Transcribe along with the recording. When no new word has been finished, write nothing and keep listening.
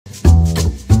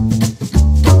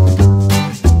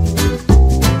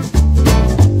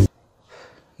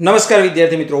નમસ્કાર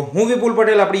વિદ્યાર્થી મિત્રો, હું વિપુલ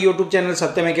પટેલ આપણી યુટ્યુબ ચેનલ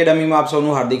સત્યમ એકેડમીમાં આપ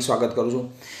સૌનું હાર્દિક સ્વાગત કરું છું।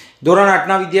 ધોરણ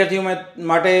 8ના વિદ્યાર્થીઓ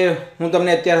માટે હું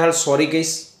તમને અત્યારે હાલ સોરી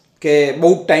કહીશ કે બહુ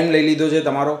ટાઈમ લઈ લીધો છે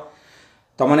તમારો,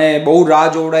 તમને બહુ રાહ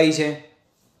જોવડાઈ છે,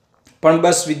 પણ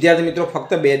બસ વિદ્યાર્થી મિત્રો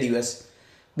ફક્ત 2 દિવસ,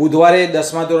 બુધવારે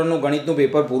 10મા ધોરણનું ગણિતનું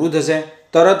પેપર પૂરું થશે,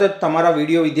 તરત જ તમારા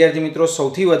વિડીયો વિદ્યાર્થી મિત્રો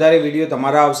સૌથી વધારે વિડીયો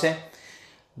તમારા આવશે।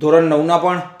 ધોરણ 9ના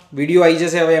પણ વિડીયો આવી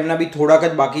જશે, હવે એમના બી થોડાક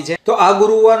જ બાકી છે। તો આ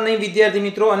ગુરુવાર નહીં વિદ્યાર્થી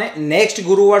મિત્રો, અને નેક્સ્ટ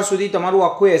ગુરુવાર સુધી તમારું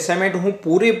આખું એસાઇનમેન્ટ હું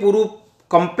પૂરેપૂરું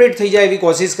કમ્પ્લીટ થઈ જાય એવી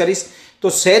કોશિશ કરીશ,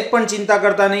 તો સહેજ પણ ચિંતા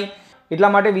કરતા નહીં।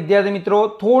 એટલા માટે વિદ્યાર્થી મિત્રો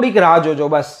થોડીક રાહ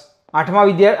જોજો, બસ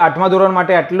 8મા ધોરણ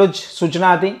માટે આટલો જ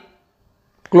સૂચના હતી,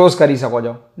 ક્લોઝ કરી શકો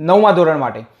છો। 9મા ધોરણ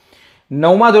માટે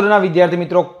 9મા ધોરણના વિદ્યાર્થી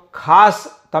મિત્રો ખાસ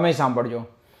તમે સાંભળજો।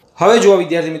 હવે જુઓ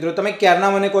વિદ્યાર્થી મિત્રો, તમે ક્યારના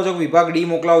મને કહો છો કે વિભાગ ડી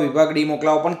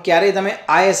મોકલાવો, પણ ક્યારેય તમે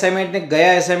આ એસાઇનમેન્ટને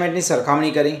ગયા એસાઇનમેન્ટની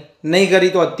સરખામણી કરી નહીં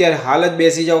કરી, તો અત્યારે હાલ જ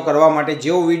બેસી જાઓ કરવા માટે,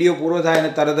 જેવો વિડીયો પૂરો થાય અને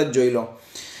તરત જ જોઈ લો।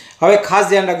 હવે ખાસ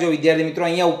ધ્યાન રાખજો વિદ્યાર્થી મિત્રો,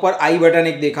 અહીંયા ઉપર આઈ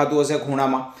બટન એક દેખાતું હશે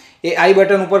ખૂણામાં, એ આઈ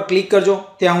બટન ઉપર ક્લિક કરજો,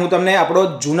 ત્યાં હું તમને આપણો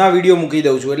જૂના વિડીયો મૂકી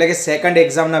દઉં છું, એટલે કે સેકન્ડ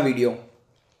એક્ઝામના વિડીયો,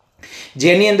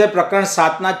 જેની અંદર પ્રકરણ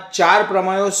 7ના 4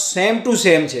 પ્રમેયો સેમ ટુ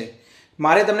સેમ છે।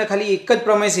 મારે તમને ખાલી એક જ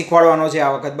પ્રમેય શીખવાડવાનો છે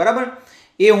આ વખત, બરાબર?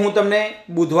 એ હું તમને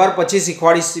બુધવાર પછી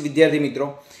શીખવાડીશ વિદ્યાર્થી મિત્રો,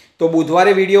 તો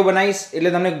બુધવારે વિડીયો બનાવીશ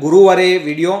એટલે તમને ગુરુવારે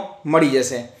વિડીયો મળી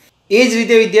જશે। એ જ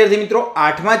રીતે વિદ્યાર્થી મિત્રો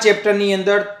 8મા ચેપ્ટરની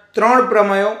અંદર 3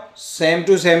 પ્રમેયો સેમ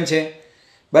ટુ સેમ છે,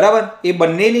 બરાબર? એ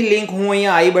બંનેની લિંક હું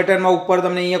અહીંયા આઈ બટનમાં ઉપર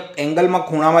તમને અહીંયા એંગલમાં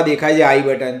ખૂણામાં દેખાય છે, આઈ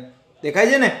બટન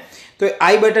દેખાય છે ને? તો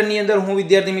આઈ બટનની અંદર હું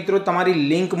વિદ્યાર્થી મિત્રો તમારી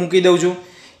લિંક મૂકી દઉં છું।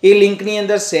 એ લિંકની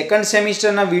અંદર સેકન્ડ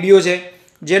સેમિસ્ટરના વિડીયો છે,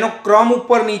 જેનો ક્રમ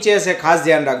ઉપર નીચે હશે, ખાસ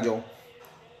ધ્યાન રાખજો।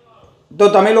 તો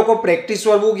તમે લોકો પ્રેક્ટિસ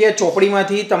વર્કબુક યા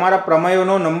ચોપડીમાંથી તમારા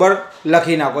પ્રમેયોનો નંબર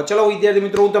લખી નાખો। ચલો વિદ્યાર્થી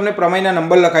મિત્રો, હું તમને પ્રમેયના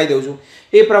નંબર લખાઈ દઉં છું,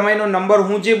 એ પ્રમેયનો નંબર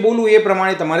હું જે બોલું એ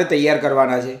પ્રમાણે તમારે તૈયાર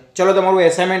કરવાના છે। ચલો તમારું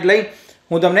એસાઇનમેન્ટ લઈ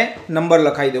હું તમને નંબર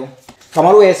લખાઈ દઉં।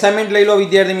 તમારું એસાઇનમેન્ટ લઈ લો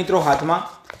વિદ્યાર્થી મિત્રો હાથમાં।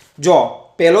 જો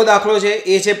પહેલો દાખલો છે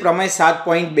એ છે પ્રમેય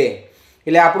 7.2,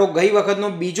 એટલે આપણો ગઈ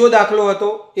વખતનો બીજો દાખલો હતો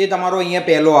એ તમારો અહીંયા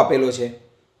પહેલો આપેલો છે।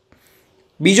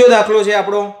 બીજો દાખલો છે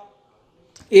આપણો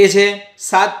એ છે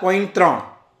 7.3,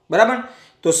 બરાબર?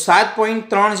 તો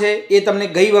 7.3 છે એ તમને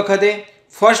ગઈ વખતે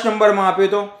ફર્સ્ટ નંબરમાં આપ્યો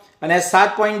હતો, અને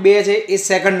 7.2 છે એ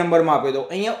સેકન્ડ નંબરમાં આપ્યો હતો।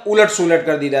 અહીંયા ઉલટ સુલટ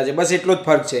કરી દીધા છે, બસ એટલો જ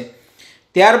ફરક છે।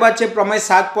 ત્યારબાદ છે પ્રમેય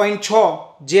 7.6,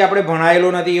 જે આપણે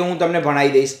ભણાયેલો નથી, એ હું તમને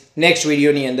ભણાવી દઈશ નેક્સ્ટ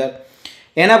વિડીયોની અંદર।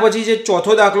 એના પછી જે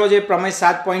ચોથો દાખલો છે પ્રમેય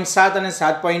 7.7 અને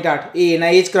 7.8, એ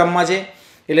એના એ જ ક્રમમાં છે,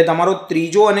 એટલે તમારો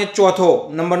ત્રીજો અને ચોથો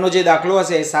નંબરનો જે દાખલો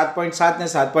હશે એ 7.7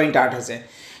 ને 7.8 હશે।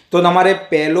 તો તમારે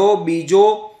પહેલો, બીજો,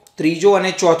 ત્રીજો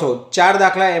અને ચોથો 4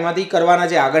 દાખલા એમાંથી કરવાના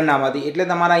છે આગળનામાંથી, એટલે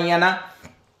તમારા અહીંયાના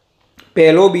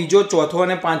પહેલો, બીજો, ચોથો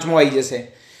અને પાંચમો આવી જશે।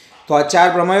 તો આ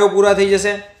 4 પ્રમેયો પૂરા થઈ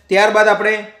જશે। ત્યારબાદ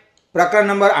આપણે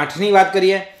પ્રકરણ નંબર 8ની વાત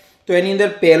કરીએ, તો એની અંદર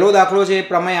પહેલો દાખલો છે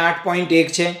પ્રમેય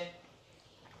 8.1 છે,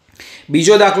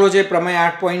 બીજો દાખલો છે પ્રમેય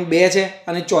 8.2 છે,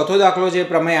 અને ચોથો દાખલો છે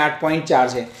પ્રમેય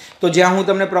 8.4 છે। તો જ્યાં હું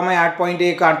તમને પ્રમેય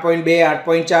 8.1, 8.2,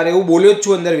 8.4 એવું બોલ્યો જ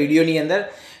છું અંદર વિડીયોની અંદર,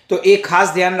 તો એ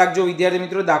ખાસ ધ્યાન રાખજો વિદ્યાર્થી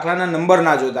મિત્રો, દાખલાના નંબર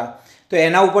ના જોતા, તો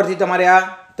એના ઉપરથી તમારે આ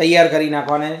તૈયાર કરી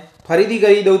નાખવાના। ફરીથી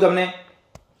કરી દઉં તમને,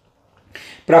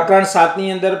 પ્રકરણ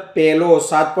 7ની અંદર પહેલો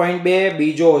 7.2,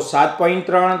 બીજો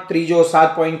 7.3, ત્રીજો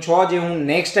 7.6 જે હું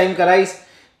નેક્સ્ટ ટાઈમ કરાવીશ,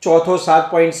 ચોથો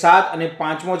 7.7 અને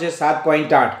પાંચમો છે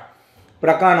 7.8।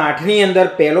 પ્રકરણ 8ની અંદર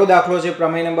પહેલો દાખલો છે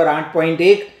પ્રમેય નંબર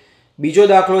 8.1, બીજો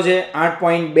દાખલો છે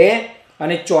 8.2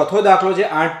 અને ચોથો દાખલો છે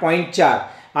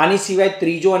 8.4। આની સિવાય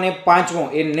ત્રીજો અને પાંચમો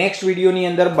એ નેક્સ્ટ વિડીયોની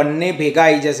અંદર બંને ભેગા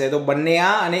આવી જશે, તો બંને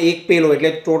આ અને એક પેલો,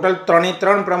 એટલે ટોટલ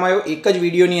 3 પ્રમેયો એક જ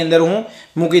વિડીયોની અંદર હું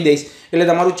મૂકી દઈશ, એટલે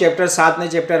તમારું ચેપ્ટર 7 ને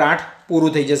ચેપ્ટર 8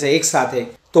 પૂરું થઈ જશે એક સાથે।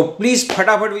 તો પ્લીઝ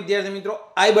ફટાફટ વિદ્યાર્થી મિત્રો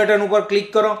આઈ બટન ઉપર ક્લિક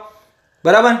કરો,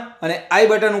 બરાબર? અને આઈ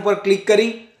બટન ઉપર ક્લિક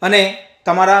કરી અને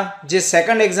તમારા જે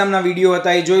સેકન્ડ એક્ઝામના વિડીયો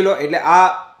હતા એ જોઈ લો, એટલે આ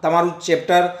તમારું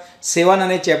ચેપ્ટર 7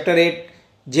 અને ચેપ્ટર 8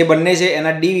 જે બંને છે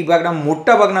એના ડી વિભાગના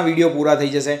મોટા ભાગના વિડીયો પૂરા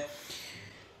થઈ જશે।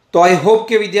 તો આઈ હોપ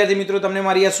કે વિદ્યાર્થી મિત્રો તમને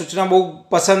મારી આ સૂચના બહુ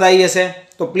પસંદ આવી હશે,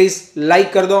 તો પ્લીઝ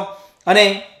લાઈક કરી દો અને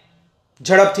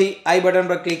ઝડપથી આઈ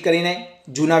બટન પર ક્લિક કરીને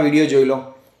જૂના વિડીયો જોઈ લો।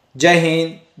 જય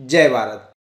હિન્દ, જય ભારત।